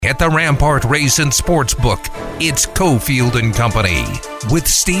at the Rampart Race and Sportsbook. It's Cofield and Company with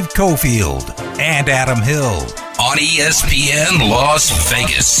Steve Cofield and Adam Hill on ESPN Las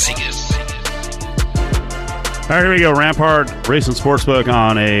Vegas. All right, here we go. Rampart Race and Sportsbook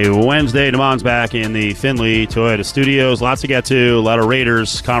on a Wednesday. DeMond's back in the Findlay Toyota Studios. Lots to get to. A lot of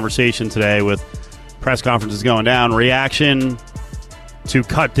Raiders conversation today with press conferences going down. Reaction to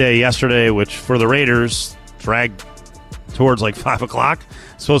cut day yesterday, which for the Raiders dragged towards like 5 o'clock.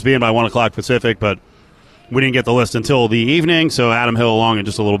 Supposed to be in by 1 o'clock Pacific, but we didn't get the list until the evening, so Adam Hill along in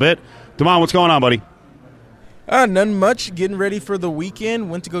just a little bit. DeMond, what's going on, buddy? None much. Getting ready for the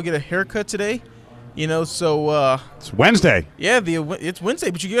weekend. Went to go get a haircut today. So it's Wednesday. Yeah, it's Wednesday,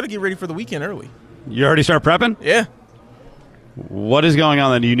 but you got to get ready for the weekend early. You already start prepping? Yeah. What is going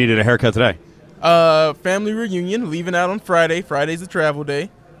on that you needed a haircut today? Family reunion, leaving out on Friday. Friday's the travel day.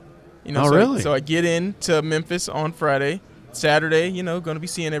 Really? So I get into Memphis on Friday. Saturday, going to be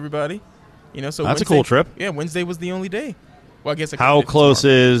seeing everybody. So that's Wednesday, a cool trip. Yeah, Wednesday was the only day. Well, I guess. How close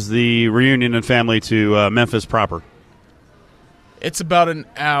is the reunion and family to Memphis proper? It's about an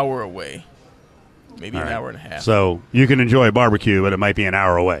hour away. Maybe an hour and a half. So you can enjoy barbecue, but it might be an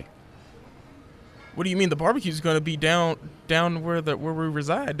hour away. What do you mean? The barbecue is going to be down where we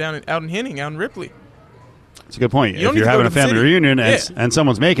reside, out in Henning, out in Ripley. That's a good point. If you're having a family reunion and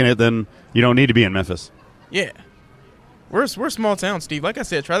someone's making it, then you don't need to be in Memphis. Yeah. We're a small town, Steve. Like I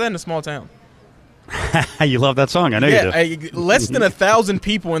said, try that in a small town. You love that song. I know you do. Less than 1,000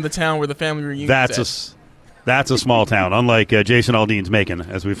 people in the town where the family reunion is. That's a small town, unlike Jason Aldean's Macon,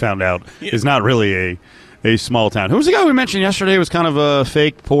 as we found out, is not really a small town. Who was the guy we mentioned yesterday was kind of a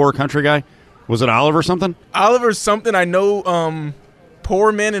fake, poor country guy? Was it Oliver something? Oliver something. I know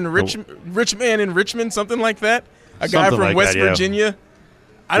poor man in rich man in Richmond, something like that. A guy from West Virginia.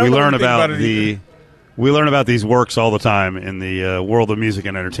 I don't know anything about it either. We learn about these works all the time in the world of music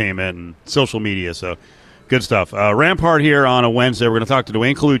and entertainment and social media, so good stuff. Rampart here on a Wednesday. We're going to talk to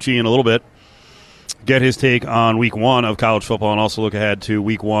Dwayne Colucci in a little bit. Get his take on week one of college football and also look ahead to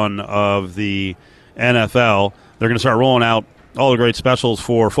week one of the NFL. They're going to start rolling out all the great specials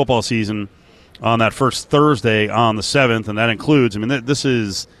for football season on that first Thursday on the 7th, and that includes, this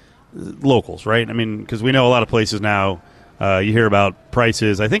is locals, right? Because we know a lot of places now, you hear about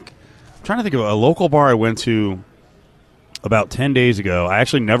prices. I'm trying to think of a local bar I went to about 10 days ago. I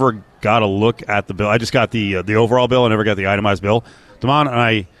actually never got a look at the bill. I just got the overall bill. I never got the itemized bill. DeMond and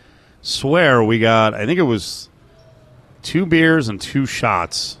I swear we got, I think it was 2 beers and 2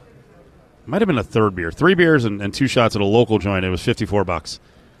 shots. It might have been a third beer. 3 beers and 2 shots at a local joint. It was $54.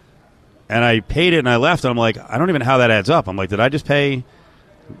 And I paid it and I left, and I'm like, I don't even know how that adds up. I'm like, did I just pay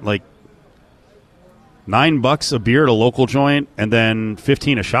like $9 a beer at a local joint and then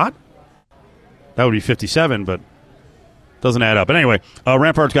 $15 a shot? That would be $57, but doesn't add up. But anyway,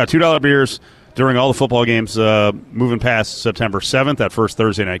 Rampart's got $2 beers during all the football games moving past September 7th, that first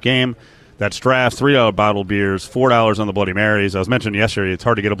Thursday night game. That's draft, $3 bottled beers, $4 on the Bloody Marys. I was mentioning yesterday, it's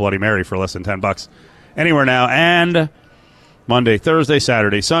hard to get a Bloody Mary for less than $10 anywhere now. And Monday, Thursday,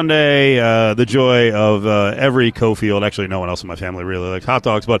 Saturday, Sunday, the joy of every Cofield. Actually, no one else in my family really likes hot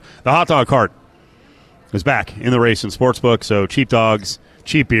dogs, but the hot dog cart is back in the Race and Sportsbook. So cheap dogs,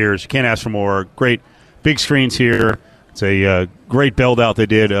 cheap beers. You can't ask for more. Great big screens here. It's a great build-out they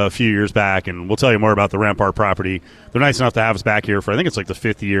did a few years back, and we'll tell you more about the Rampart property. They're nice enough to have us back here for, I think it's like the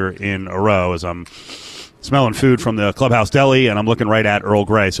 5th year in a row, as I'm smelling food from the Clubhouse Deli, and I'm looking right at Earl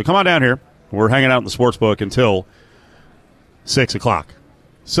Grey. So come on down here. We're hanging out in the Sportsbook until 6 o'clock.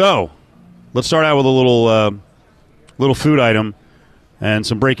 So let's start out with a little food item and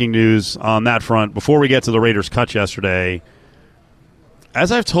some breaking news on that front. Before we get to the Raiders' cut yesterday, as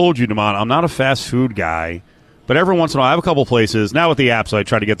I've told you, DeMond, I'm not a fast food guy. But every once in a while, I have a couple places. Now with the apps, I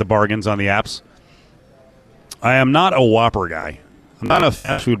try to get the bargains on the apps. I am not a Whopper guy. I'm not a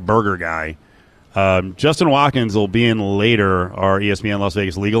fast food burger guy. Justin Watkins will be in later, our ESPN Las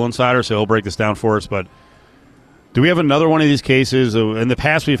Vegas legal insider, so he'll break this down for us. But do we have another one of these cases? In the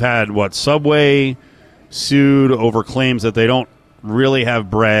past, we've had, Subway sued over claims that they don't really have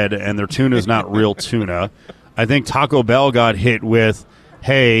bread and their tuna is not real tuna. I think Taco Bell got hit with,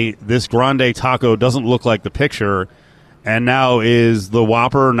 hey, this grande taco doesn't look like the picture, and now is the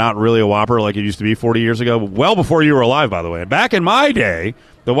Whopper not really a Whopper like it used to be 40 years ago? Well before you were alive, by the way. Back in my day,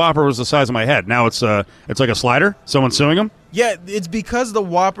 the Whopper was the size of my head. Now it's like a slider. Someone's suing them? Yeah, it's because the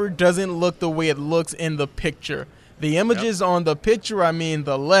Whopper doesn't look the way it looks in the picture. The images on the picture,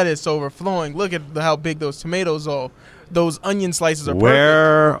 the lettuce overflowing. Look at how big those tomatoes are. Those onion slices are perfect.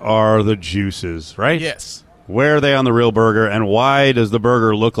 Where are the juices, right? Yes. Where are they on the real burger, and why does the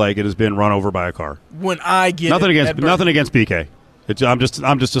burger look like it has been run over by a car? When I get nothing against BK. I'm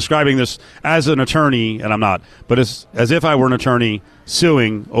just describing this as an attorney, and I'm not, but as if I were an attorney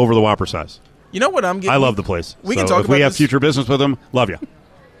suing over the Whopper size. You know what I'm getting? I love the place. We can talk if about we have this. future business with them, love you.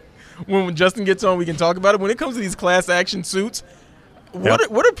 When Justin gets on, we can talk about it. When it comes to these class action suits,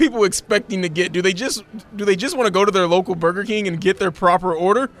 what are people expecting to get? Do they just want to go to their local Burger King and get their proper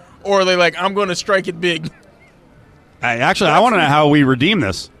order, or are they like, I'm going to strike it big? I want to know how we redeem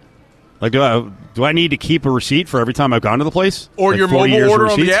this. Like, do I need to keep a receipt for every time I've gone to the place? Or like your 40 mobile years order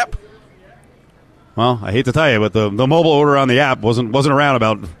of on the receipts? app? Well, I hate to tell you, but the mobile order on the app wasn't around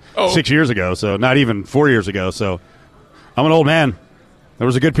about 6 years ago, so not even 4 years ago. So I'm an old man. There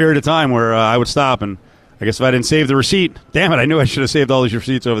was a good period of time where I would stop, and I guess if I didn't save the receipt, damn it, I knew I should have saved all these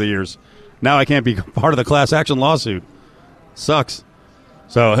receipts over the years. Now I can't be part of the class action lawsuit. Sucks.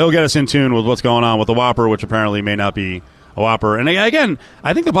 So he'll get us in tune with what's going on with the Whopper, which apparently may not be a Whopper. And again,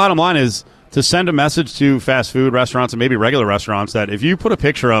 I think the bottom line is to send a message to fast food restaurants and maybe regular restaurants that if you put a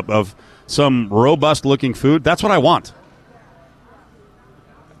picture up of some robust-looking food, that's what I want.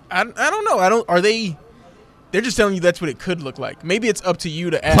 I don't know. Are they? They're just telling you that's what it could look like. Maybe it's up to you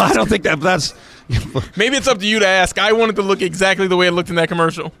to ask. Well, I don't think that's. Maybe it's up to you to ask. I want it to look exactly the way it looked in that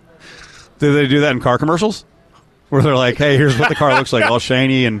commercial. Do they do that in car commercials? Where they're like, hey, here's what the car looks like, all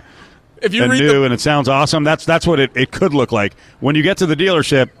shiny and new, and it sounds awesome. That's what it could look like. When you get to the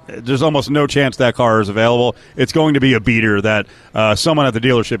dealership, there's almost no chance that car is available. It's going to be a beater that someone at the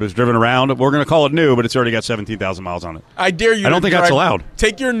dealership has driven around. We're going to call it new, but it's already got 17,000 miles on it. I dare you. I don't think that's allowed.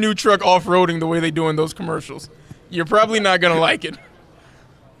 Take your new truck off-roading the way they do in those commercials. You're probably not going to like it.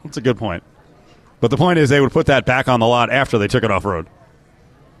 That's a good point. But the point is they would put that back on the lot after they took it off-road.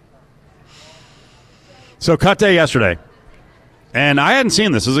 So cut day yesterday. And I hadn't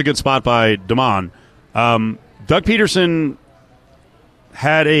seen this. This is a good spot by Damon. Doug Peterson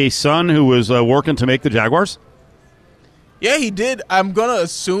had a son who was working to make the Jaguars. Yeah, he did. I'm going to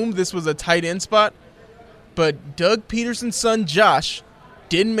assume this was a tight end spot. But Doug Peterson's son, Josh,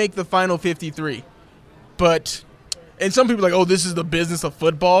 didn't make the final 53. And some people are like, oh, this is the business of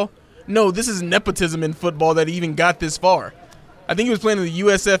football. No, this is nepotism in football that he even got this far. I think he was playing in the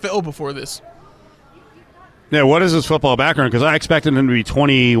USFL before this. Yeah, what is his football background? Because I expected him to be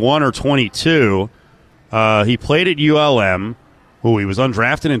 21 or 22. He played at ULM. He was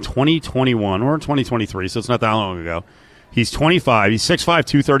undrafted in 2021 or 2023, so it's not that long ago. He's 25. He's 6'5",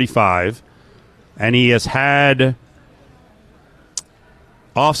 235. And he has had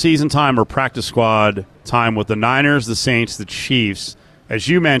off-season time or practice squad time with the Niners, the Saints, the Chiefs, as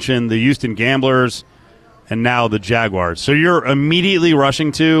you mentioned, the Houston Gamblers, and now the Jaguars. So you're immediately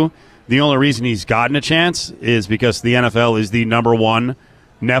rushing to the only reason he's gotten a chance is because the NFL is the number one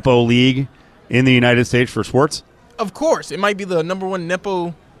Nepo league in the United States for sports? Of course. It might be the number one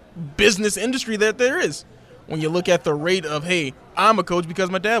Nepo business industry that there is. When you look at the rate of, hey, I'm a coach because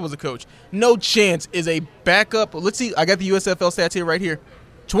my dad was a coach. No chance is a backup. Let's see. I got the USFL stats here right here.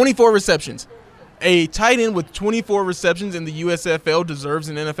 24 receptions. A tight end with 24 receptions in the USFL deserves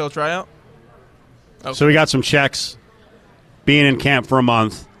an NFL tryout? Okay. So we got some checks, being in camp for a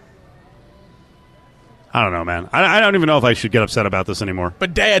month. I don't know, man. I don't even know if I should get upset about this anymore.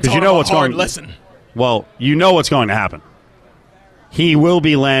 But Dad taught him a hard lesson. Well, you know what's going to happen. He will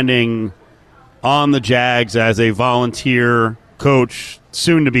be landing on the Jags as a volunteer coach,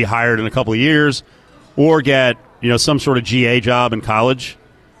 soon to be hired in a couple of years, or get some sort of GA job in college.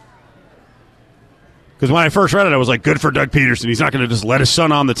 Because when I first read it, I was like, good for Doug Peterson. He's not going to just let his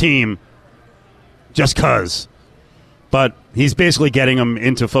son on the team just because. But he's basically getting him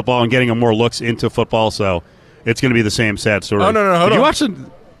into football and getting him more looks into football, so it's going to be the same sad story. Oh, no, hold on. Did you watch the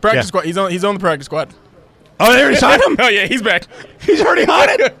practice squad? He's on the practice squad. Oh, they already signed him? Oh, yeah, he's back. He's already on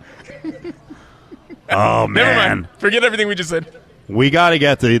it? Oh, man. Never mind. Forget everything we just said. We got to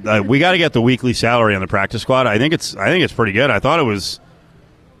get the weekly salary on the practice squad. I think it's pretty good. I think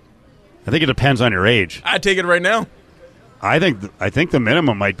it depends on your age. I'd take it right now. I think the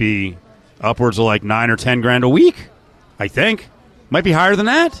minimum might be upwards of like $9 or $10 a week. I think. Might be higher than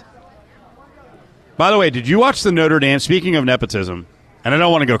that. By the way, did you watch the Notre Dame, speaking of nepotism, and I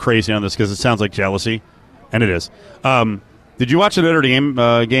don't want to go crazy on this because it sounds like jealousy, and it is. Did you watch the Notre Dame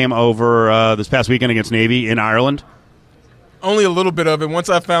game over this past weekend against Navy in Ireland? Only a little bit of it. Once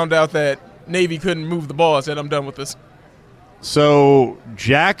I found out that Navy couldn't move the ball, I said, I'm done with this. So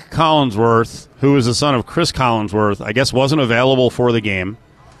Jack Collinsworth, who is the son of Chris Collinsworth, I guess wasn't available for the game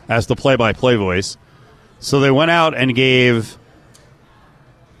as the play-by-play voice. So they went out and gave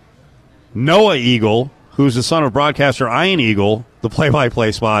Noah Eagle, who's the son of broadcaster Ian Eagle, the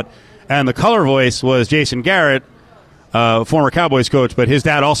play-by-play spot. And the color voice was Jason Garrett, former Cowboys coach, but his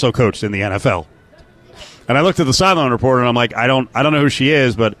dad also coached in the NFL. And I looked at the sideline reporter, and I'm like, I don't know who she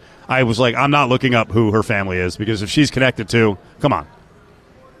is, but I was like, I'm not looking up who her family is, because if she's connected to, come on.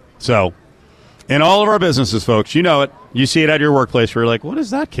 So, in all of our businesses, folks, you know it. You see it at your workplace where you're like, what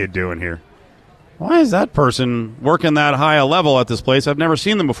is that kid doing here? Why is that person working that high a level at this place? I've never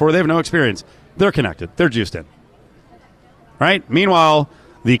seen them before. They have no experience. They're connected. They're juiced in. Right? Meanwhile,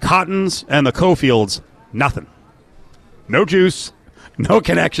 the Cottons and the Cofields, nothing. No juice, no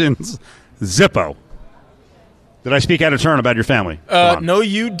connections, zippo. Did I speak out of turn about your family? No,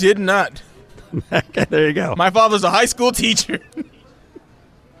 you did not. Okay, there you go. My father's a high school teacher.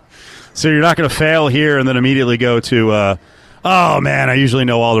 So you're not going to fail here and then immediately go to, oh, man, I usually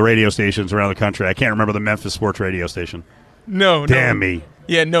know all the radio stations around the country. I can't remember the Memphis sports radio station. No. Damn me.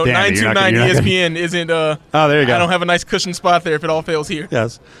 Yeah, no, Damn 929 ESPN isn't. Oh, there you go. I don't have a nice cushion spot there if it all fails here.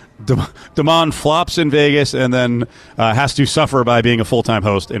 Yes. Damon flops in Vegas and then has to suffer by being a full-time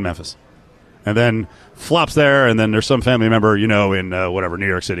host in Memphis. And then flops there, and then there's some family member, in New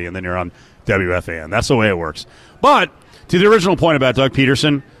York City, and then you're on WFAN. That's the way it works. But to the original point about Doug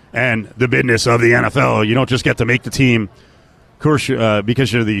Peterson and the business of the NFL, you don't just get to make the team because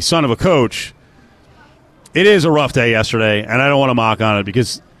you're the son of a coach. It is a rough day yesterday, and I don't want to mock on it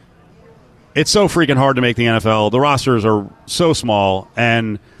because it's so freaking hard to make the NFL. The rosters are so small,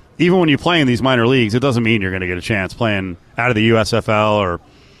 and even when you play in these minor leagues, it doesn't mean you're going to get a chance playing out of the USFL or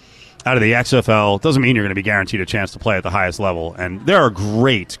out of the XFL. It doesn't mean you're going to be guaranteed a chance to play at the highest level. And there are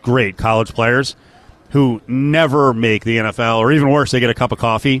great, great college players who never make the NFL, or even worse, they get a cup of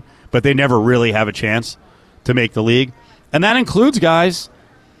coffee, but they never really have a chance to make the league. And that includes guys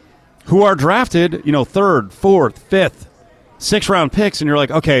who are drafted, third, fourth, fifth, sixth-round picks, and you're like,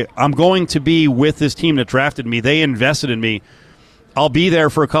 okay, I'm going to be with this team that drafted me. They invested in me. I'll be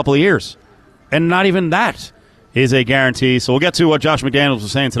there for a couple of years. And not even that is a guarantee. So we'll get to what Josh McDaniels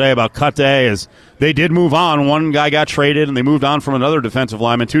was saying today about cut day, as they did move on. One guy got traded, and they moved on from another defensive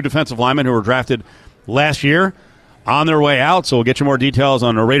lineman, two defensive linemen who were drafted last year on their way out. So we'll get you more details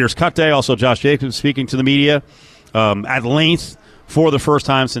on the Raiders cut day. Also, Josh Jacobs speaking to the media at length for the first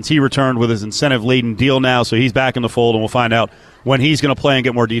time since he returned with his incentive-laden deal now. So he's back in the fold, and we'll find out when he's going to play and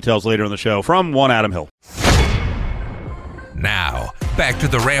get more details later in the show from one Adam Hill. Now, back to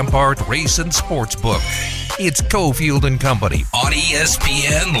the Rampart Race and Sportsbook. It's Cofield and Company on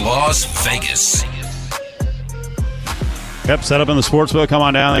ESPN Las Vegas. Yep, set up in the sportsbook. Come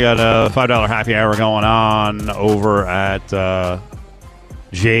on down. They got a $5 happy hour going on over at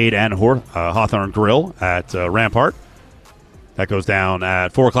Jade and Hawthorne Grill at Rampart. That goes down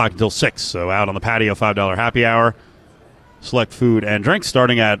at 4 o'clock until 6. So out on the patio, $5 happy hour. Select food and drinks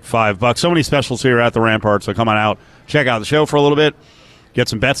starting at $5. So many specials here at the Rampart. So come on out, check out the show for a little bit. Get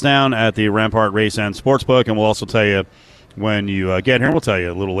some bets down at the Rampart Race and Sportsbook. And we'll also tell you when you get here. We'll tell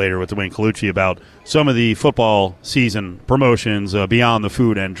you a little later with Dwayne Colucci about some of the football season promotions beyond the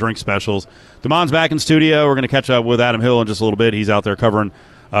food and drink specials. Damon's back in studio. We're going to catch up with Adam Hill in just a little bit. He's out there covering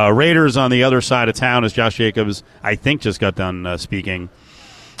Raiders on the other side of town, as Josh Jacobs, I think, just got done speaking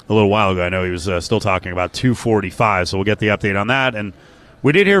a little while ago. I know he was still talking about 245, so we'll get the update on that. And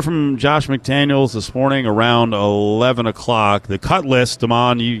we did hear from Josh McDaniels this morning around 11 o'clock. The cut list,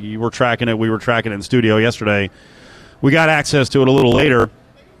 Damon, you were tracking it. We were tracking it in studio yesterday. We got access to it a little later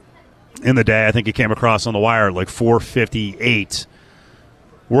in the day. I think it came across on the wire at like 4:58.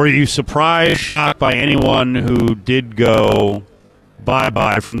 Were you surprised, shocked by anyone who did go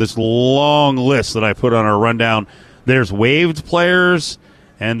bye-bye from this long list that I put on our rundown? There's waived players,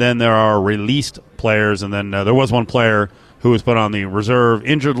 and then there are released players, and then there was one player who was put on the reserve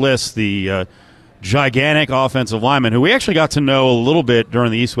injured list, the gigantic offensive lineman, who we actually got to know a little bit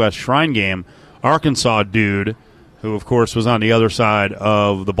during the East-West Shrine game, Arkansas dude, who, of course, was on the other side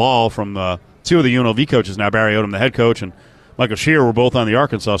of the ball from two of the UNLV coaches now. Barry Odom, the head coach, and Michael Scheer were both on the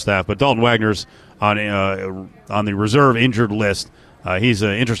Arkansas staff, but Dalton Wagner's on the reserve injured list. He's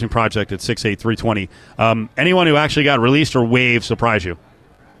an interesting project at 6'8", 320. Anyone who actually got released or waived surprise you?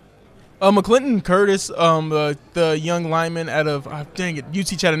 McClinton Curtis, the young lineman out of UT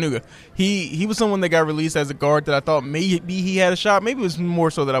Chattanooga. He was someone that got released as a guard that I thought maybe he had a shot. Maybe it was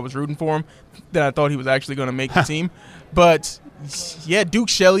more so that I was rooting for him than I thought he was actually going to make the team. But yeah, Duke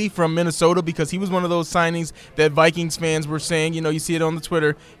Shelley from Minnesota, because he was one of those signings that Vikings fans were saying, you see it on the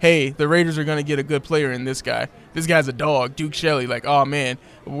Twitter, hey, the Raiders are going to get a good player in this guy. This guy's a dog, Duke Shelley. Like, oh, man,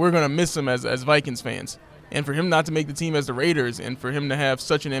 we're going to miss him as Vikings fans. And for him not to make the team as the Raiders, and for him to have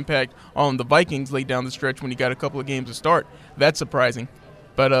such an impact on the Vikings late down the stretch when he got a couple of games to start, that's surprising.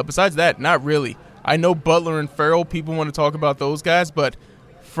 But besides that, not really. I know Butler and Farrell, people want to talk about those guys, but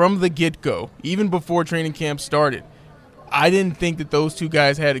from the get-go, even before training camp started, I didn't think that those two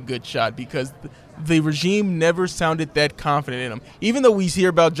guys had a good shot, because the regime never sounded that confident in him. Even though we hear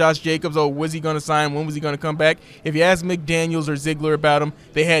about Josh Jacobs, was he going to sign? When was he going to come back? If you ask McDaniels or Ziegler about him,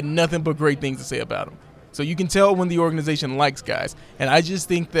 they had nothing but great things to say about him. So you can tell when the organization likes guys. And I just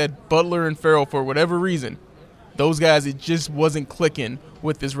think that Butler and Farrell, for whatever reason, those guys, it just wasn't clicking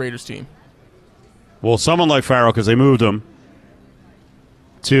with this Raiders team. Well, someone like Farrell, because they moved him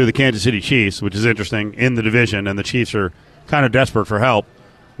to the Kansas City Chiefs, which is interesting, in the division, and the Chiefs are kind of desperate for help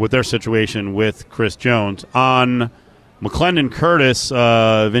with their situation with Chris Jones. On McClendon Curtis,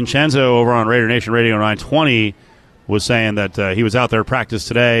 Vincenzo over on Raider Nation Radio 920 was saying that he was out there at practice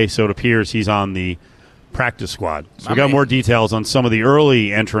today, so it appears he's on the practice squad. So we got more details on some of the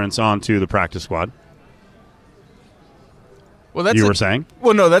early entrants onto the practice squad. Well, that's you were saying?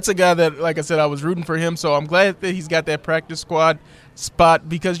 Well, no, that's a guy that, like I said, I was rooting for him, so I'm glad that he's got that practice squad spot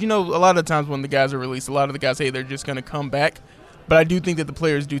because, a lot of times when the guys are released, a lot of the guys, they're just going to come back. But I do think that the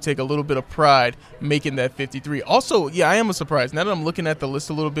players do take a little bit of pride making that 53. Also, I am surprised. Now that I'm looking at the list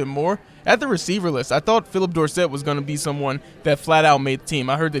a little bit more, at the receiver list, I thought Philip Dorsett was going to be someone that flat out made the team.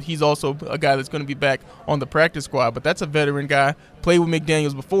 I heard that he's also a guy that's going to be back on the practice squad, but that's a veteran guy, played with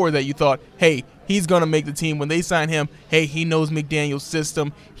McDaniels before that you thought, hey, he's going to make the team. When they sign him, hey, he knows McDaniels'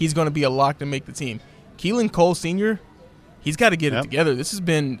 system. He's going to be a lock to make the team. Keelan Cole Sr., he's got to get it together. This has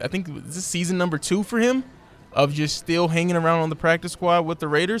been, I think, this is season number 2 for him of just still hanging around on the practice squad with the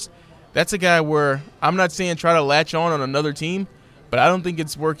Raiders. That's a guy where I'm not saying try to latch on another team, but I don't think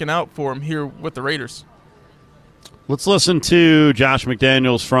it's working out for him here with the Raiders. Let's listen to Josh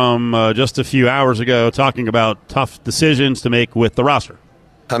McDaniels from just a few hours ago talking about tough decisions to make with the roster.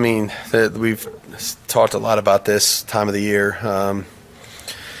 I mean, we've talked a lot about this time of the year.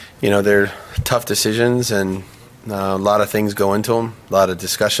 They're tough decisions, and a lot of things go into them, a lot of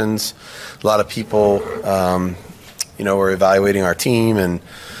discussions, a lot of people, are evaluating our team and,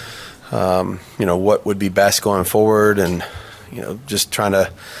 what would be best going forward and, just trying to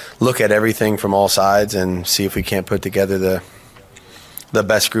look at everything from all sides and see if we can't put together the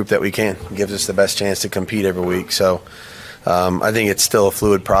best group that we can. It gives us the best chance to compete every week. So I think it's still a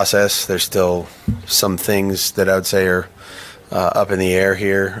fluid process. There's still some things that I would say are up in the air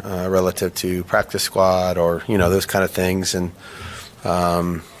here relative to practice squad or, those kind of things. And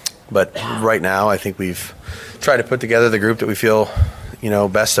but right now I think we've tried to put together the group that we feel,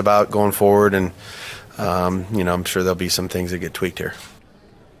 best about going forward. And, I'm sure there'll be some things that get tweaked here.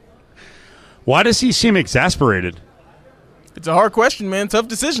 Why does he seem exasperated? It's a hard question, man. Tough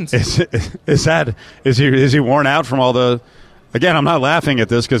decisions. Is he worn out from all the – again, I'm not laughing at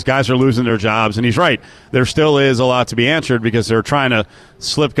this because guys are losing their jobs, and he's right. There still is a lot to be answered because they're trying to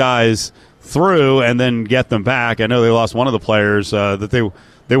slip guys through and then get them back. I know they lost one of the players that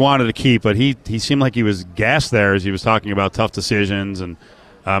they wanted to keep, but he seemed like he was gassed there as he was talking about tough decisions. And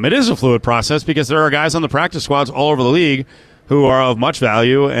it is a fluid process because there are guys on the practice squads all over the league who are of much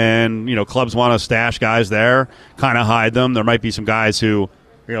value, and clubs want to stash guys there, kind of hide them. There might be some guys who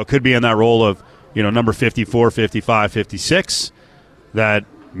could be in that role of number 54, 55, 56 that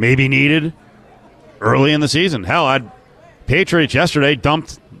may be needed early in the season. Hell, Patriots yesterday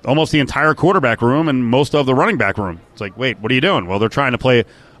dumped almost the entire quarterback room and most of the running back room. It's like, wait, what are you doing? Well, they're trying to play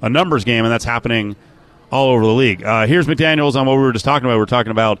a numbers game, and that's happening all over the league. Here's McDaniels on what we were just talking about. We're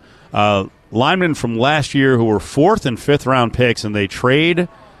talking about linemen from last year who were 4th and 5th round picks, and they trade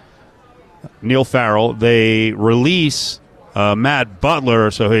Neil Farrell. They release Matt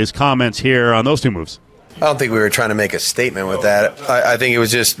Butler. So his comments here on those two moves. I don't think we were trying to make a statement with that. I think it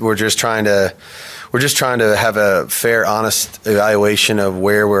was we're just trying to have a fair, honest evaluation of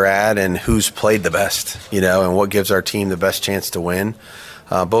where we're at and who's played the best, and what gives our team the best chance to win.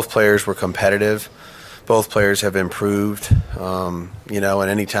 Both players were competitive. Both players have improved, and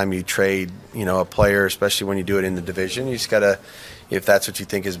anytime you trade, a player, especially when you do it in the division, you just got to, if that's what you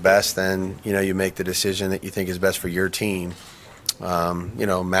think is best, then, you make the decision that you think is best for your team.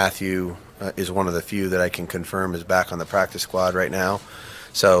 Matthew is one of the few that I can confirm is back on the practice squad right now.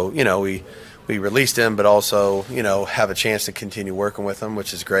 So, we released him, but also, have a chance to continue working with him,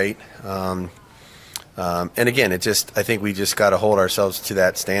 which is great. And again, I think we just got to hold ourselves to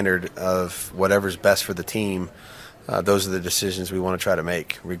that standard of whatever's best for the team. Those are the decisions we want to try to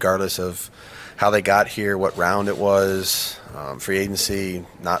make, regardless of how they got here, what round it was, free agency,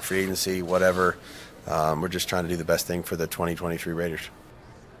 not free agency, whatever. We're just trying to do the best thing for the 2023 Raiders.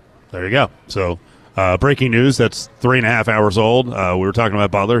 There you go. So breaking news, that's 3.5 hours old. We were talking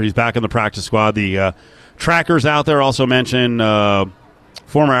about Butler. He's back in the practice squad. The trackers out there also mention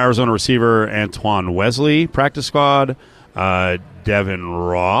former Arizona receiver Antoine Wesley, practice squad. Devin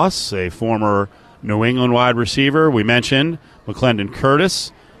Ross, a former New England wide receiver. We mentioned McClendon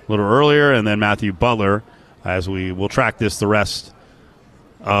Curtis, little earlier, and then Matthew Butler as we will track this the rest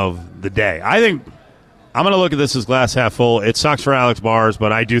of the day. I think I'm going to look at this as glass half full. It sucks for Alex Bars,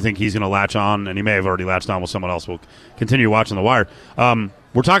 but I do think he's going to latch on, and he may have already latched on with someone else. We'll continue watching the wire.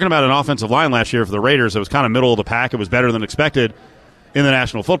 We're talking about an offensive line last year for the Raiders. It was kind of middle of the pack. It was better than expected in the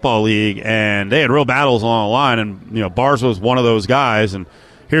National Football League, and they had real battles along the line, and Bars was one of those guys. And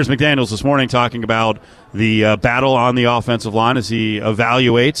here's McDaniels this morning talking about the battle on the offensive line as he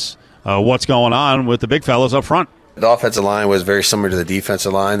evaluates what's going on with the big fellas up front. The offensive line was very similar to the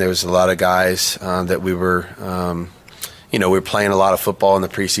defensive line. There was a lot of guys that we were, we were playing a lot of football in the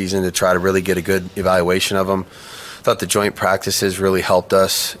preseason to try to really get a good evaluation of them. I thought the joint practices really helped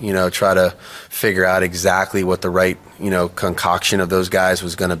us, try to figure out exactly what the right, concoction of those guys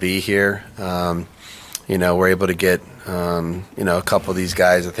was going to be here. We're able to get, a couple of these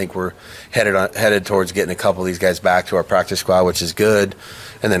guys. I think we're headed towards getting a couple of these guys back to our practice squad, which is good.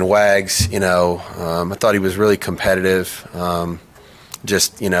 And then Wags, I thought he was really competitive.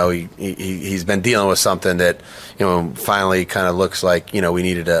 He's been dealing with something that, finally kind of looks like, we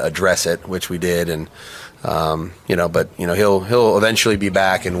needed to address it, which we did. And, he'll eventually be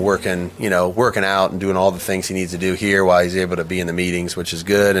back and working out and doing all the things he needs to do here while he's able to be in the meetings, which is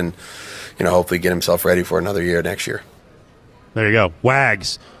good. And, hopefully get himself ready for another year next year. There you go.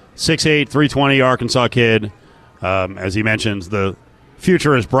 Wags, 6'8", 320 Arkansas kid. As he mentions, the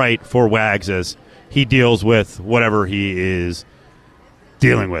future is bright for Wags as he deals with whatever he is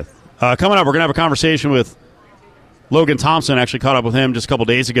dealing with. Coming up, we're going to have a conversation with Logan Thompson. Actually caught up with him just a couple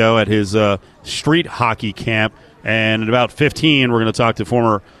days ago at his street hockey camp. And at about 15, we're going to talk to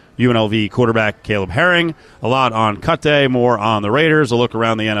former UNLV quarterback Caleb Herring. A lot on cut day, more on the Raiders, a look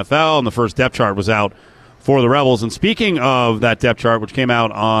around the NFL, and the first depth chart was out for the Rebels. And speaking of that depth chart, which came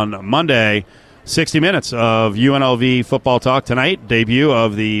out on Monday, 60 minutes of UNLV football talk tonight, debut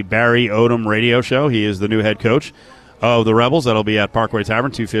of the Barry Odom radio show. He is the new head coach of the Rebels. That'll be at Parkway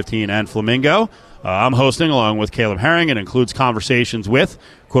Tavern, 215 and Flamingo. I'm hosting along with Caleb Herring. It includes conversations with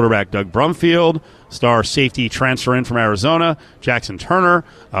quarterback Doug Brumfield, star safety transfer in from Arizona, Jackson Turner,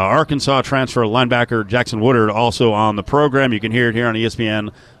 Arkansas transfer linebacker Jackson Woodard also on the program. You can hear it here on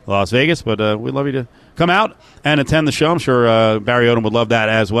ESPN Las Vegas, but we'd love you to come out and attend the show. I'm sure Barry Odom would love that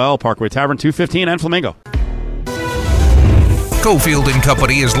as well. Parkway Tavern, 215 and Flamingo. Cofield and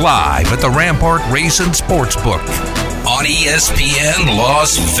Company is live at the Rampart Race and Sportsbook on ESPN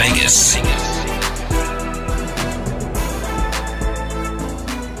Las Vegas.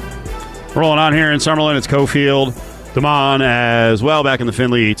 Rolling on here in Summerlin, it's Cofield, Damon as well, back in the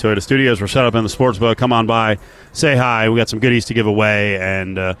Findlay Toyota Studios. We're set up in the sportsbook. Come on by, say hi. We got some goodies to give away,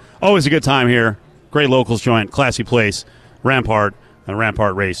 and always a good time here. Great locals joint, classy place, Rampart and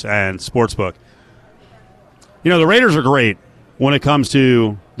Rampart Race and Sportsbook. The Raiders are great when it comes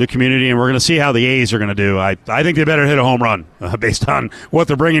to the community, and we're going to see how the A's are going to do. I think they better hit a home run based on what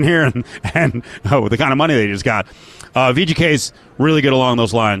they're bringing here and the kind of money they just got. VGK's really good along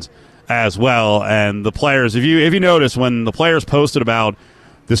those lines as well, and the players, if you notice, when the players posted about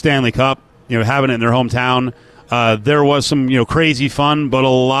the Stanley Cup, having it in their hometown, there was some crazy fun, but a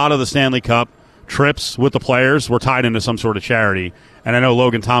lot of the Stanley Cup trips with the players were tied into some sort of charity, and I know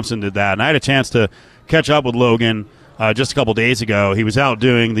Logan Thompson did that, and I had a chance to catch up with Logan just a couple days ago. He was out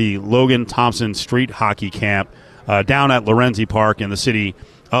doing the Logan Thompson Street Hockey Camp down at Lorenzi Park in the city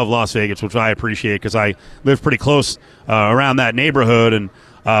of Las Vegas, which I appreciate because I live pretty close around that neighborhood, and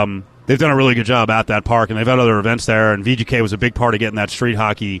they've done a really good job at that park, and they've had other events there, and VGK was a big part of getting that street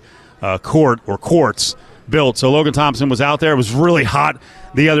hockey courts built. So Logan Thompson was out there. It was really hot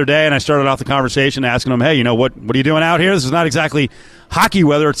the other day, and I started off the conversation asking him, hey, what are you doing out here? This is not exactly hockey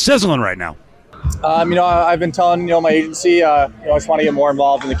weather. It's sizzling right now. I've been telling, my agency, I just want to get more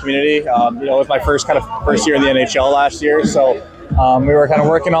involved in the community. It was my first year in the NHL last year, so we were kind of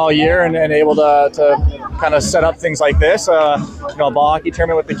working all year and able to kind of set up things like this, a ball hockey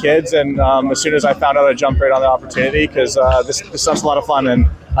tournament with the kids. And as soon as I found out, I jumped right on the opportunity because this stuff's a lot of fun. And,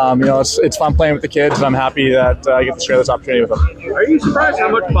 it's fun playing with the kids, and I'm happy that I get to share this opportunity with them. Are you surprised how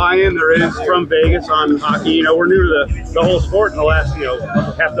much buy-in there is from Vegas on hockey? We're new to the whole sport in the last,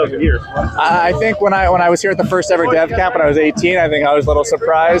 half dozen years. I think when I was here at the first ever dev camp when I was 18, I think I was a little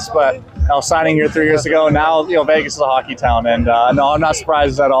surprised, but signing here 3 years ago, now Vegas is a hockey town, and no, I'm not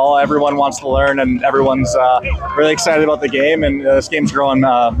surprised at all. Everyone wants to learn, and everyone's really excited about the game, and this game's growing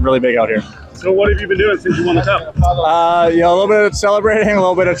really big out here. So what have you been doing since you won the Cup? A little bit of celebrating, a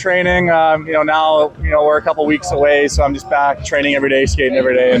little bit of training. Now we're a couple weeks away, so I'm just back training every day, skating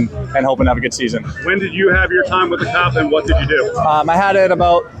every day, and hoping to have a good season. When did you have your time with the Cup, and what did you do? I had it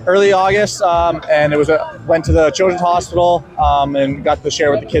about early August, and it was went to the Children's Hospital and got to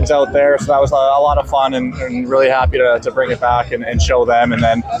share with the kids out there. So that was a lot of fun, and really happy to bring it back and show them. And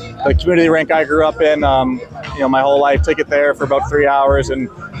then the community rink I grew up in, my whole life, took it there for about 3 hours, and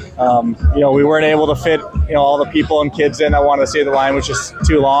we weren't able to fit all the people and kids in. I wanted to see the line was just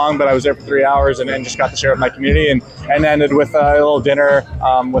too long, but I was there for 3 hours and just got to share with my community, and ended with a little dinner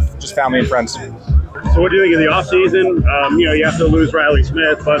with just family and friends. So what do you think of the offseason? You have to lose Riley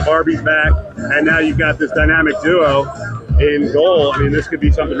Smith, but Barbie's back, and now you've got this dynamic duo in goal. I mean, this could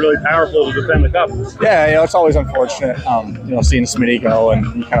be something really powerful to defend the Cup. Yeah, it's always unfortunate, seeing Smitty go, and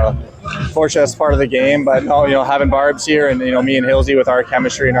you kind of fortunate that's part of the game. But having Barb's here, and me and Hilsey with our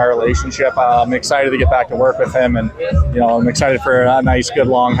chemistry and our relationship, I'm excited to get back to work with him, and I'm excited for a nice, good,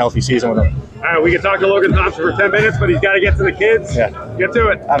 long, healthy season with him. All right, we can talk to Logan Thompson for 10 minutes, but he's got to get to the kids. Yeah, get to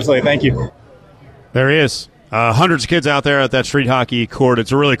it. Absolutely, thank you. There he is. Hundreds of kids out there at that street hockey court.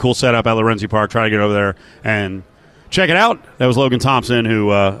 It's a really cool setup at Lorenzi Park. Try to get over there and check it out. That was Logan Thompson, who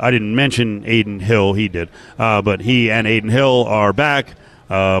I didn't mention Aiden Hill. He did. But he and Aiden Hill are back.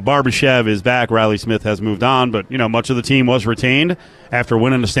 Barbashev is back. Riley Smith has moved on. But, much of the team was retained after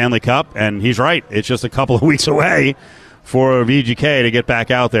winning the Stanley Cup. And he's right. It's just a couple of weeks away for VGK to get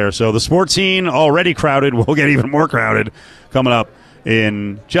back out there. So the sports scene, already crowded, will get even more crowded coming up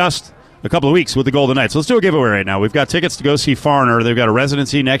in just a couple of weeks with the Golden Knights. Let's do a giveaway right now. We've got tickets to go see Foreigner. They've got a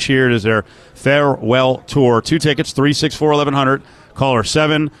residency next year. It is their farewell tour. 2 tickets, 364-1100. Caller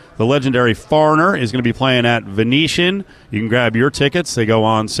 7. The legendary Foreigner is going to be playing at Venetian. You can grab your tickets. They go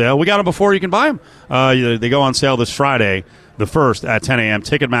on sale. We got them before you can buy them. They go on sale this Friday, the 1st at 10 a.m.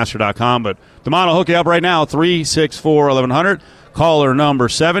 Ticketmaster.com. But DeMont will hook you up right now, 364-1100. Caller number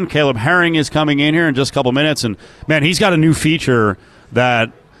 7. Caleb Herring is coming in here in just a couple minutes. And, man, he's got a new feature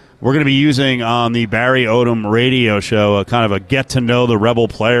that we're going to be using on the Barry Odom radio show, kind of a get-to-know the Rebel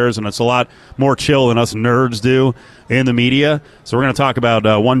players, and it's a lot more chill than us nerds do in the media. So we're going to talk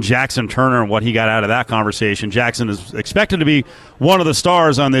about one Jackson Turner and what he got out of that conversation. Jackson is expected to be one of the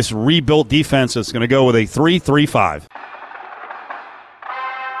stars on this rebuilt defense that's going to go with a 3-3-5.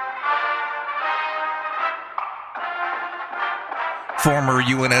 Former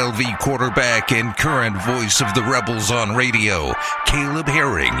UNLV quarterback and current voice of the Rebels on radio, Caleb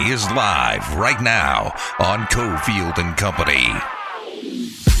Herring is live right now on Cofield and Company.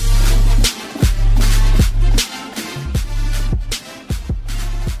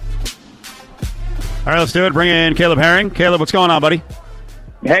 All right, let's do it. Bring in Caleb Herring. Caleb, what's going on, buddy?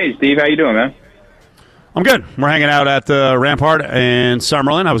 Hey, Steve. How you doing, man? I'm good. We're hanging out at the Rampart in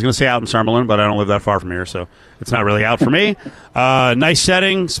Summerlin. I was going to say out in Summerlin, but I don't live that far from here, so it's not really out for me. Nice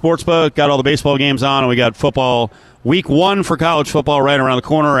setting, sportsbook, got all the baseball games on, and we got football week 1 for college football right around the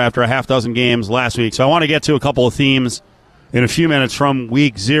corner after a half dozen games last week. So I want to get to a couple of themes in a few minutes from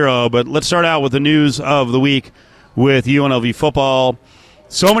week 0, but let's start out with the news of the week with UNLV football.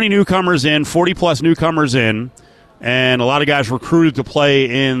 So many newcomers in, 40-plus newcomers in. And a lot of guys recruited to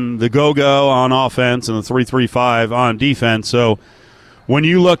play in the go-go on offense and the 3-3-5 on defense. So when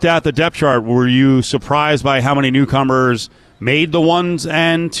you looked at the depth chart, were you surprised by how many newcomers made the 1s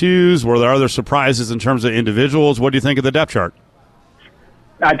and 2s? Were there other surprises in terms of individuals? What do you think of the depth chart?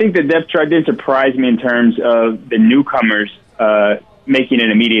 I think the depth chart did surprise me in terms of the newcomers making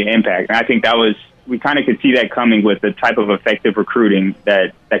an immediate impact. And I think we kind of could see that coming with the type of effective recruiting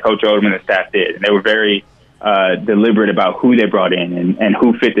that Coach Odom and the staff did. And they were very deliberate about who they brought in and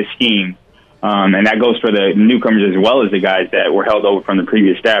who fit the scheme. And that goes for the newcomers as well as the guys that were held over from the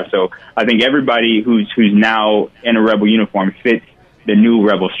previous staff. So I think everybody who's now in a Rebel uniform fits the new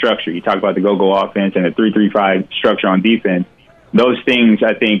Rebel structure. You talk about the go-go offense and the 3-3-5 structure on defense. Those things,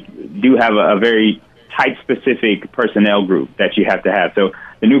 I think, do have a very type specific personnel group that you have to have. So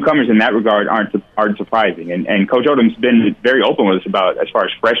the newcomers in that regard aren't surprising. And Coach Odom's been very open with us about as far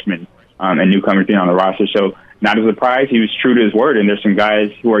as freshmen and newcomers being on the roster. So not a surprise. He was true to his word. And there's some guys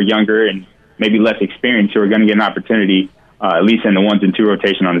who are younger and maybe less experienced who are going to get an opportunity, at least in the 1s and 2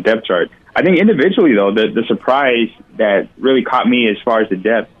 rotation on the depth chart. I think individually, though, the surprise that really caught me as far as the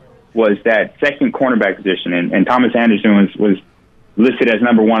depth was that second cornerback position. And Thomas Anderson was listed as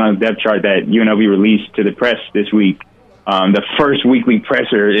number 1 on the depth chart that UNLV released to the press this week. The first weekly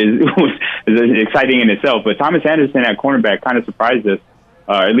presser is exciting in itself. But Thomas Anderson at cornerback kind of surprised us,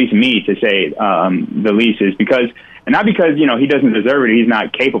 at least me, to say the least, is because, and not because, he doesn't deserve it, he's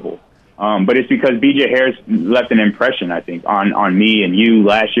not capable. But it's because B.J. Harris left an impression, I think, on me and you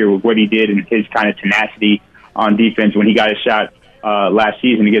last year with what he did and his kind of tenacity on defense when he got his shot last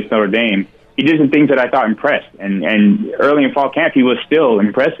season against Notre Dame. He did some things that I thought impressed. And early in fall camp, he was still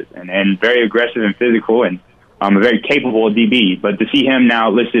impressive and very aggressive and physical and a very capable DB. But to see him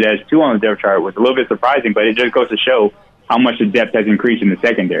now listed as 2 on the depth chart was a little bit surprising, but it just goes to show how much the depth has increased in the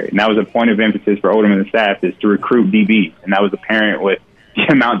secondary. And that was a point of emphasis for Odom and the staff, is to recruit DBs. And that was apparent with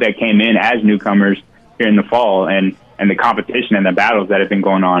the amount that came in as newcomers here in the fall and the competition and the battles that have been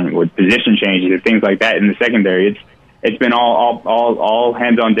going on with position changes and things like that in the secondary. It's been all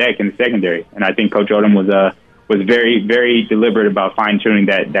hands on deck in the secondary. And I think Coach Odom was very, very deliberate about fine-tuning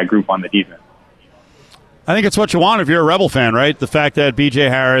that group on the defense. I think it's what you want if you're a Rebel fan, right? The fact that B.J.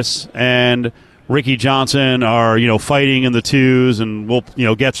 Harris and Ricky Johnson are, fighting in the twos and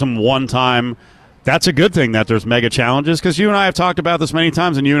will, get some one-time. That's a good thing that there's mega challenges, because you and I have talked about this many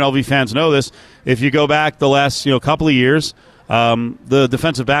times, and UNLV fans know this. If you go back the last, couple of years, the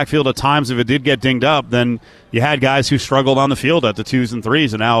defensive backfield at times, if it did get dinged up, then you had guys who struggled on the field at the 2s and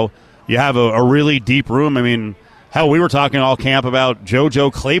 3s, and now you have a really deep room. I mean, hell, we were talking all camp about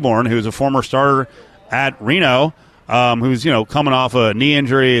JoJo Claiborne, who's a former starter at Reno, who's, coming off a knee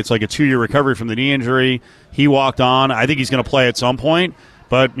injury. It's like a 2-year recovery from the knee injury. He walked on. I think he's going to play at some point,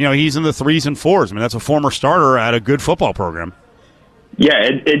 but, he's in the 3s and 4s. I mean, that's a former starter at a good football program. Yeah,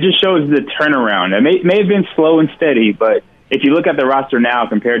 it just shows the turnaround. It may have been slow and steady, but if you look at the roster now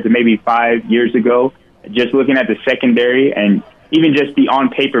compared to maybe 5 years ago, just looking at the secondary and even just the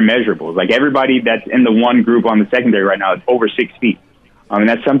on-paper measurables, like everybody that's in the one group on the secondary right now is over 6 feet. And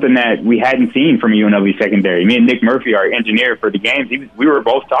that's something that we hadn't seen from UNLV secondary. Me and Nick Murphy, our engineer for the games, we were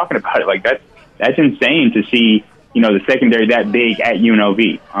both talking about it. Like, that's insane to see, the secondary that big at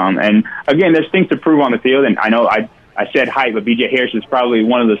UNLV. And, again, there's things to prove on the field. And I know I said height, but B.J. Harris is probably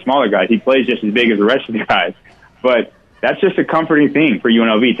one of the smaller guys. He plays just as big as the rest of the guys. But that's just a comforting thing for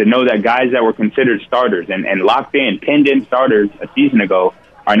UNLV to know that guys that were considered starters and locked in, pinned-in starters a season ago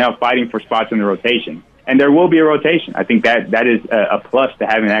are now fighting for spots in the rotation. And there will be a rotation. I think that is a plus to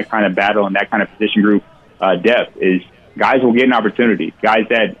having that kind of battle and that kind of position group depth, is guys will get an opportunity. Guys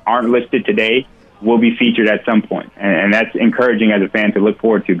that aren't listed today will be featured at some point. And that's encouraging as a fan to look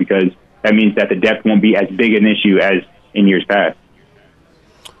forward to, because that means that the depth won't be as big an issue as in years past.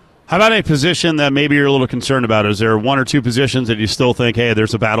 How about a position that maybe you're a little concerned about? Is there 1 or 2 positions that you still think, hey,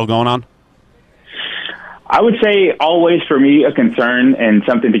 there's a battle going on? I would say always for me a concern and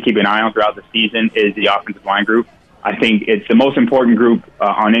something to keep an eye on throughout the season is the offensive line group. I think it's the most important group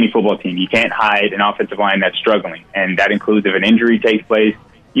on any football team. You can't hide an offensive line that's struggling, and that includes if an injury takes place.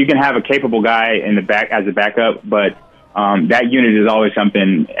 You can have a capable guy in the back as a backup, but that unit is always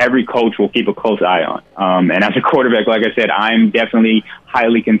something every coach will keep a close eye on. And as a quarterback, like I said, I'm definitely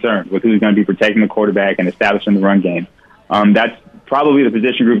highly concerned with who's going to be protecting the quarterback and establishing the run game. That's probably the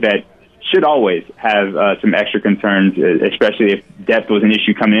position group that should always have some extra concerns, especially if depth was an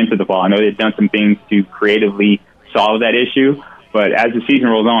issue coming into the fall. I know they've done some things to creatively solve that issue, but as the season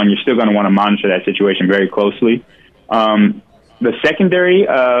rolls on, you're still going to want to monitor that situation very closely. The secondary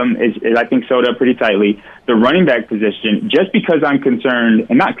is I think, sewed up pretty tightly. The running back position, just because I'm concerned,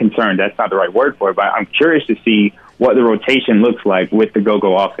 and not concerned, that's not the right word for it, but I'm curious to see what the rotation looks like with the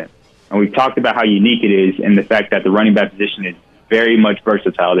go-go offense. And we've talked about how unique it is and the fact that the running back position is very much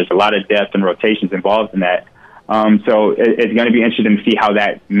versatile. There's a lot of depth and rotations involved in that. So it's going to be interesting to see how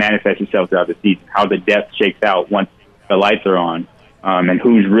that manifests itself throughout the season, how the depth shakes out once the lights are on, and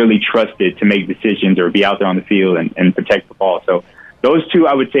who's really trusted to make decisions or be out there on the field and protect the ball. So those two,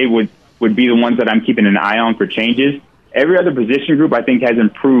 I would say, would be the ones that I'm keeping an eye on for changes. Every other position group, I think, has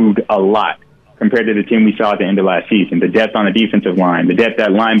improved a lot compared to the team we saw at the end of last season. The depth on the defensive line, the depth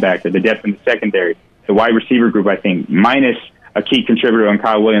at linebacker, the depth in the secondary, the wide receiver group, I think, minus a key contributor on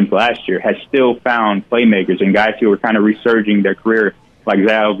Kyle Williams last year, has still found playmakers and guys who are kind of resurging their career, like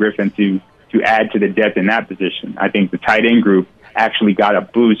Zyle Griffin, to add to the depth in that position. I think the tight end group actually got a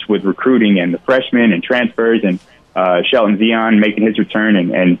boost with recruiting and the freshmen and transfers and Shelton Zion making his return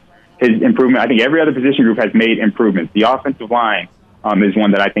and his improvement. I think every other position group has made improvements. The offensive line is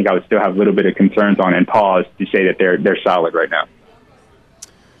one that I think I would still have a little bit of concerns on and pause to say that they're solid right now.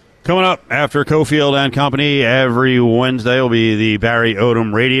 Coming up after Cofield and Company every Wednesday will be the Barry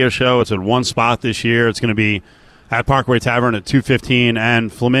Odom radio show. It's at one spot this year. It's going to be at Parkway Tavern at 2:15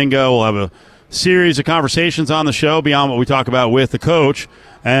 and Flamingo. We'll have a series of conversations on the show beyond what we talk about with the coach.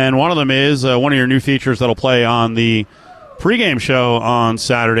 And one of them is one of your new features that'll play on the pregame show on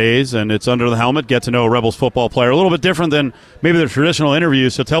Saturdays, and it's Under the Helmet, get to know a Rebels football player. A little bit different than maybe the traditional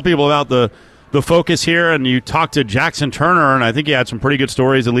interviews. So tell people about the the focus here, and you talked to Jackson Turner, and I think he had some pretty good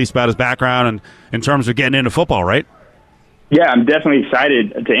stories, at least about his background and in terms of getting into football, right? Yeah, I'm definitely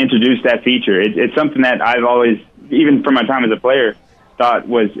excited to introduce that feature. It's something that I've always, even from my time as a player, thought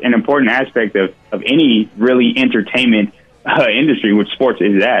was an important aspect of any really entertainment industry, which sports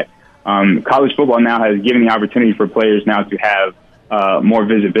is that. College football now has given the opportunity for players now to have more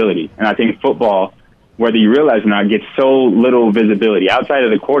visibility. And I think football, whether you realize or not, gets so little visibility. Outside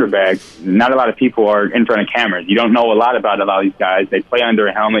of the quarterback, not a lot of people are in front of cameras. You don't know a lot about a lot of these guys. They play under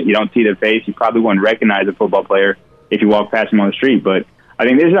a helmet. You don't see their face. You probably wouldn't recognize a football player if you walk past them on the street. But I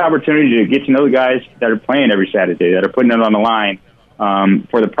think there's an opportunity to get to know the guys that are playing every Saturday, that are putting it on the line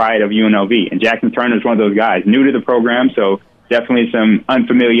for the pride of UNLV. And Jackson Turner is one of those guys, new to the program, so definitely some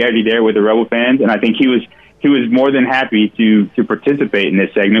unfamiliarity there with the Rebel fans. And I think he was more than happy to participate in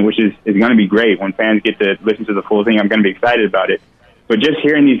this segment, which is going to be great. When fans get to listen to the full thing, I'm going to be excited about it. But just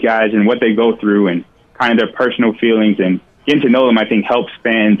hearing these guys and what they go through and kind of their personal feelings and getting to know them, I think helps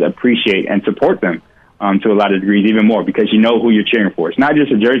fans appreciate and support them to a lot of degrees even more, because you know who you're cheering for. It's not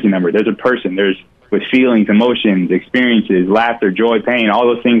just a jersey number. There's a person. There's with feelings, emotions, experiences, laughter, joy, pain, all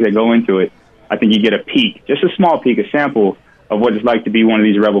those things that go into it. I think you get a peek, just a small peek, a sample of what it's like to be one of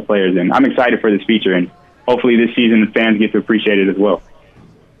these Rebel players. And I'm excited for this feature, and hopefully this season the fans get to appreciate it as well.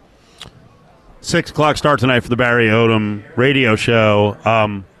 6 o'clock start tonight for the Barry Odom radio show.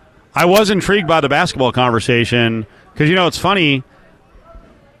 I was intrigued by the basketball conversation because, it's funny.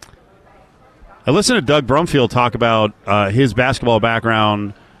 I listened to Doug Brumfield talk about his basketball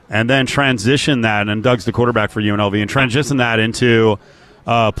background and then transition that, and Doug's the quarterback for UNLV, and transition that into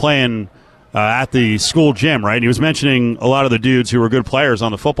playing at the school gym, right? And he was mentioning a lot of the dudes who were good players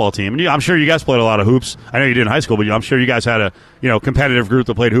on the football team. And I'm sure you guys played a lot of hoops. I know you did in high school, but I'm sure you guys had a competitive group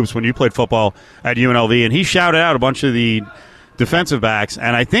that played hoops when you played football at UNLV. And he shouted out a bunch of the defensive backs.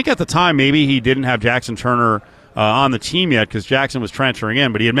 And I think at the time maybe he didn't have Jackson Turner on the team yet because Jackson was transferring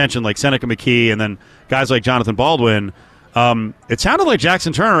in. But he had mentioned like Seneca McKee and then guys like Jonathan Baldwin. It sounded like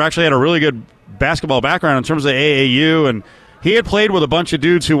Jackson Turner actually had a really good basketball background in terms of AAU, and he had played with a bunch of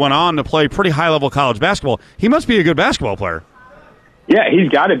dudes who went on to play pretty high-level college basketball. He must be a good basketball player. Yeah, he's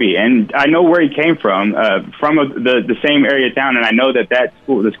got to be. And I know where he came from the same area of town, and I know that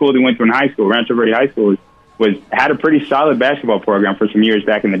school, the school he went to in high school, Rancho Verde High School, had a pretty solid basketball program for some years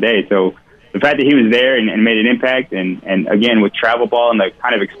back in the day. So the fact that he was there and made an impact, and again, with travel ball and the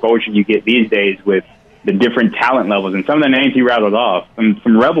kind of exposure you get these days with the different talent levels, and some of the names he rattled off, some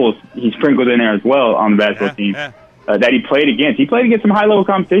Rebels he sprinkled in there as well on the basketball team. Yeah. That he played against. He played against some high-level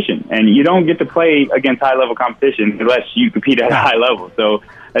competition, and you don't get to play against high-level competition unless you compete at a high level. So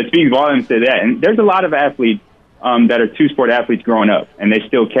that speaks volumes to that. And there's a lot of athletes that are two-sport athletes growing up, and they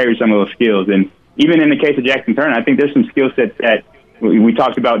still carry some of those skills. And even in the case of Jackson Turner, I think there's some skill sets that we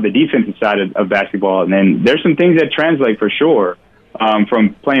talked about the defensive side of basketball, and then there's some things that translate for sure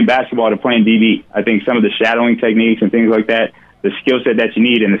from playing basketball to playing DB. I think some of the shadowing techniques and things like that, the skill set that you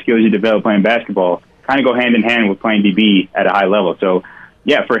need and the skills you develop playing basketball kind of go hand in hand with playing DB at a high level. So,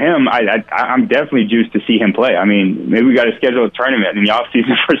 yeah, for him, I'm definitely juiced to see him play. I mean, maybe we got to schedule a tournament in the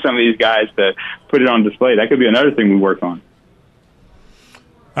offseason for some of these guys to put it on display. That could be another thing we work on.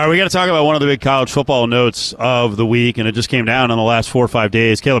 All right, we got to talk about one of the big college football notes of the week, and it just came down in the last 4 or 5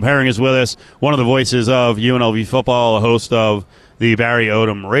 days. Caleb Herring is with us, one of the voices of UNLV football, a host of the Barry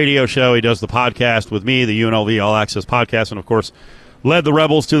Odom radio show. He does the podcast with me, the UNLV All Access podcast, and, of course, led the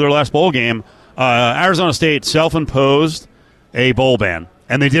Rebels to their last bowl game. Arizona State self-imposed a bowl ban,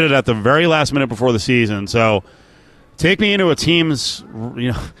 and they did it at the very last minute before the season. So take me into a team's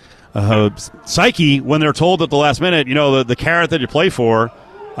psyche when they're told at the last minute, the carrot that you play for,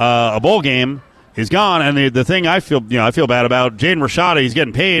 a bowl game, is gone. And the thing I feel bad about, Jaden Rashada, he's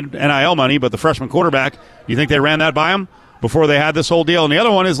getting paid NIL money, but the freshman quarterback, you think they ran that by him before they had this whole deal? And the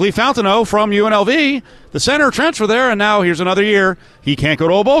other one is Lee Fountaino from UNLV, the center transfer there, and now here's another year he can't go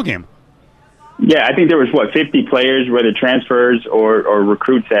to a bowl game. Yeah, I think there was, 50 players, whether transfers or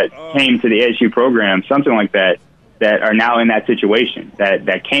recruits that came to the ASU program, something like that are now in that situation,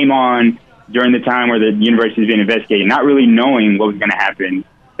 that came on during the time where the university was being investigated, not really knowing what was going to happen.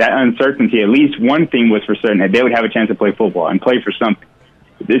 That uncertainty, at least one thing was for certain, that they would have a chance to play football and play for something.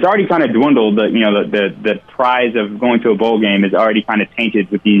 It's already kind of dwindled. The prize of going to a bowl game is already kind of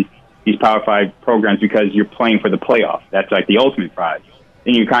tainted with these Power 5 programs because you're playing for the playoff. That's like the ultimate prize.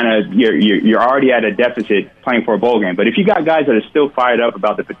 And you're already at a deficit playing for a bowl game. But if you got guys that are still fired up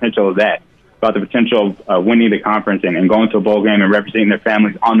about the potential of that, about the potential of winning the conference and going to a bowl game and representing their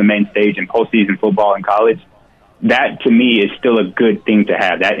families on the main stage in postseason football in college, that to me is still a good thing to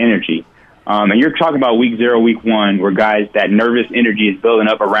have, that energy. And you're talking about week 0, week 1, where guys, that nervous energy is building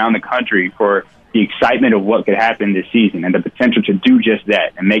up around the country for the excitement of what could happen this season and the potential to do just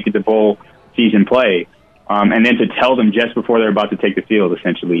that and make it the bowl season play. And then to tell them just before they're about to take the field,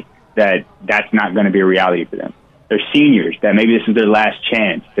 essentially, that that's not going to be a reality for them. They're seniors, that maybe this is their last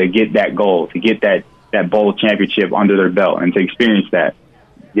chance to get that goal, to get that bowl championship under their belt and to experience that.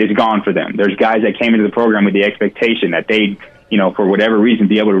 It's gone for them. There's guys that came into the program with the expectation that they'd, for whatever reason,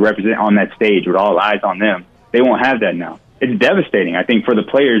 be able to represent on that stage with all eyes on them. They won't have that now. It's devastating, I think, for the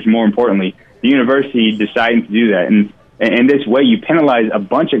players, more importantly, the university deciding to do that. And in this way, you penalize a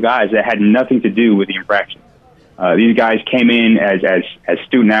bunch of guys that had nothing to do with the infraction. These guys came in as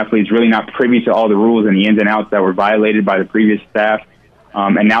student athletes, really not privy to all the rules and the ins and outs that were violated by the previous staff,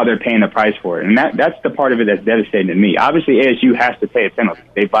 and now they're paying the price for it. And that's the part of it that's devastating to me. Obviously, ASU has to pay a penalty.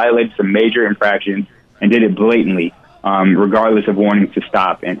 They violated some major infractions and did it blatantly, regardless of warnings to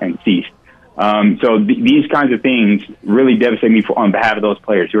stop and cease. So these kinds of things really devastate me on behalf of those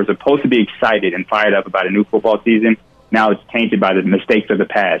players who are supposed to be excited and fired up about a new football season. Now it's tainted by the mistakes of the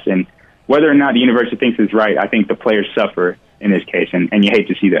past. And whether or not the university thinks it's right, I think the players suffer in this case, and you hate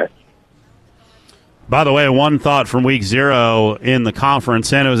to see that. By the way, one thought from week 0 in the conference,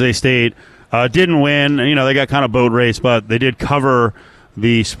 San Jose State didn't win. They got kind of boat race, but they did cover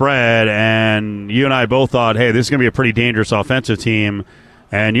the spread, and you and I both thought, hey, this is going to be a pretty dangerous offensive team.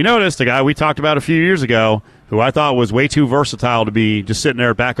 And you noticed the guy we talked about a few years ago, who I thought was way too versatile to be just sitting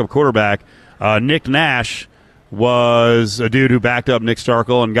there backup quarterback, Nick Nash, was a dude who backed up Nick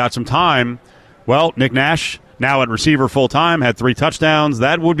Starkel and got some time. Well, Nick Nash, now at receiver full-time, had 3 touchdowns.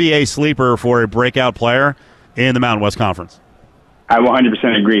 That would be a sleeper for a breakout player in the Mountain West Conference. I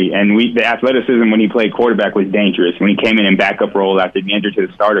 100% agree. And the athleticism when he played quarterback was dangerous. When he came in backup role after being injured to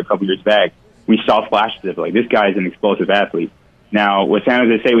the starter a couple years back, we saw flashes of like, this guy is an explosive athlete. Now, what San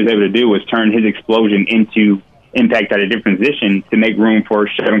Jose State was able to do was turn his explosion into impact at a different position to make room for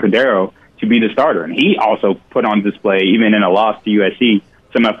Chevron Cordero to be the starter. And he also put on display, even in a loss to USC,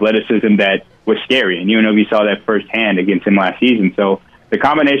 some athleticism that was scary. And UNLV saw that firsthand against him last season. So the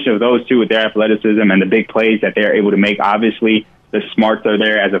combination of those two with their athleticism and the big plays that they're able to make, obviously the smarts are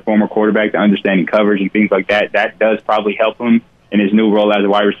there as a former quarterback, the understanding coverage and things like that, that does probably help him in his new role as a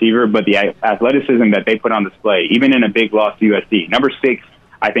wide receiver. But the athleticism that they put on display, even in a big loss to USC, number 6,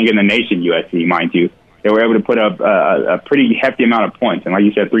 I think, in the nation, USC, mind you, they were able to put up a pretty hefty amount of points. And like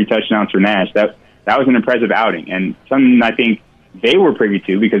you said, 3 touchdowns for Nash. That was an impressive outing. And something I think they were privy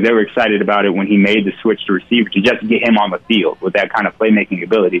to because they were excited about it when he made the switch to receiver to just get him on the field with that kind of playmaking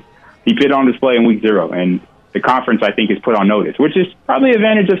ability. He put on display in week 0. And the conference, I think, is put on notice, which is probably the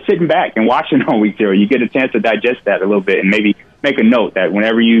advantage of sitting back and watching on week 0. You get a chance to digest that a little bit and maybe make a note that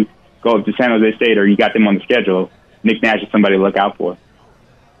whenever you go up to San Jose State or you got them on the schedule, Nick Nash is somebody to look out for.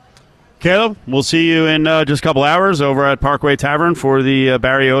 Caleb, we'll see you in just a couple hours over at Parkway Tavern for the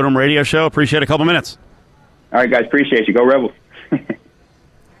Barry Odom radio show. Appreciate a couple minutes. All right, guys. Appreciate you. Go Rebels.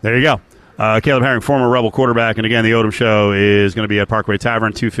 There you go. Caleb Herring, former Rebel quarterback. And again, the Odom show is going to be at Parkway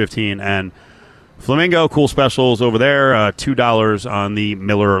Tavern, 215 and Flamingo. Cool specials over there. $2 on the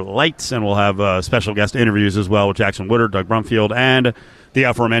Miller Lights. And we'll have special guest interviews as well with Jackson Woodard, Doug Brumfield, and the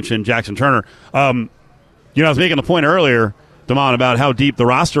aforementioned Jackson Turner. I was making the point earlier, Damon, about how deep the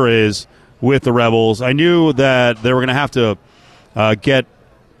roster is with the Rebels. I knew that they were going to have to get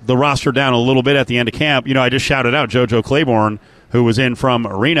the roster down a little bit at the end of camp. I just shouted out JoJo Claiborne, who was in from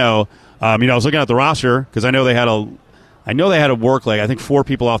Reno. I was looking at the roster because I know they had to work I think 4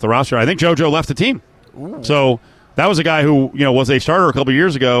 people off the roster. I think JoJo left the team. Ooh. So that was a guy who was a starter a couple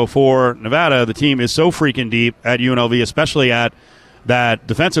years ago for Nevada. The team is so freaking deep at UNLV, especially at that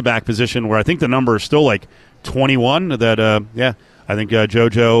defensive back position where I think the number is still 21. That I think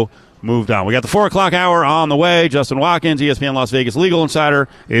JoJo moved on. We got the 4 o'clock hour on the way. Justin Watkins, ESPN Las Vegas legal insider,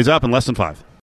 is up in less than 5.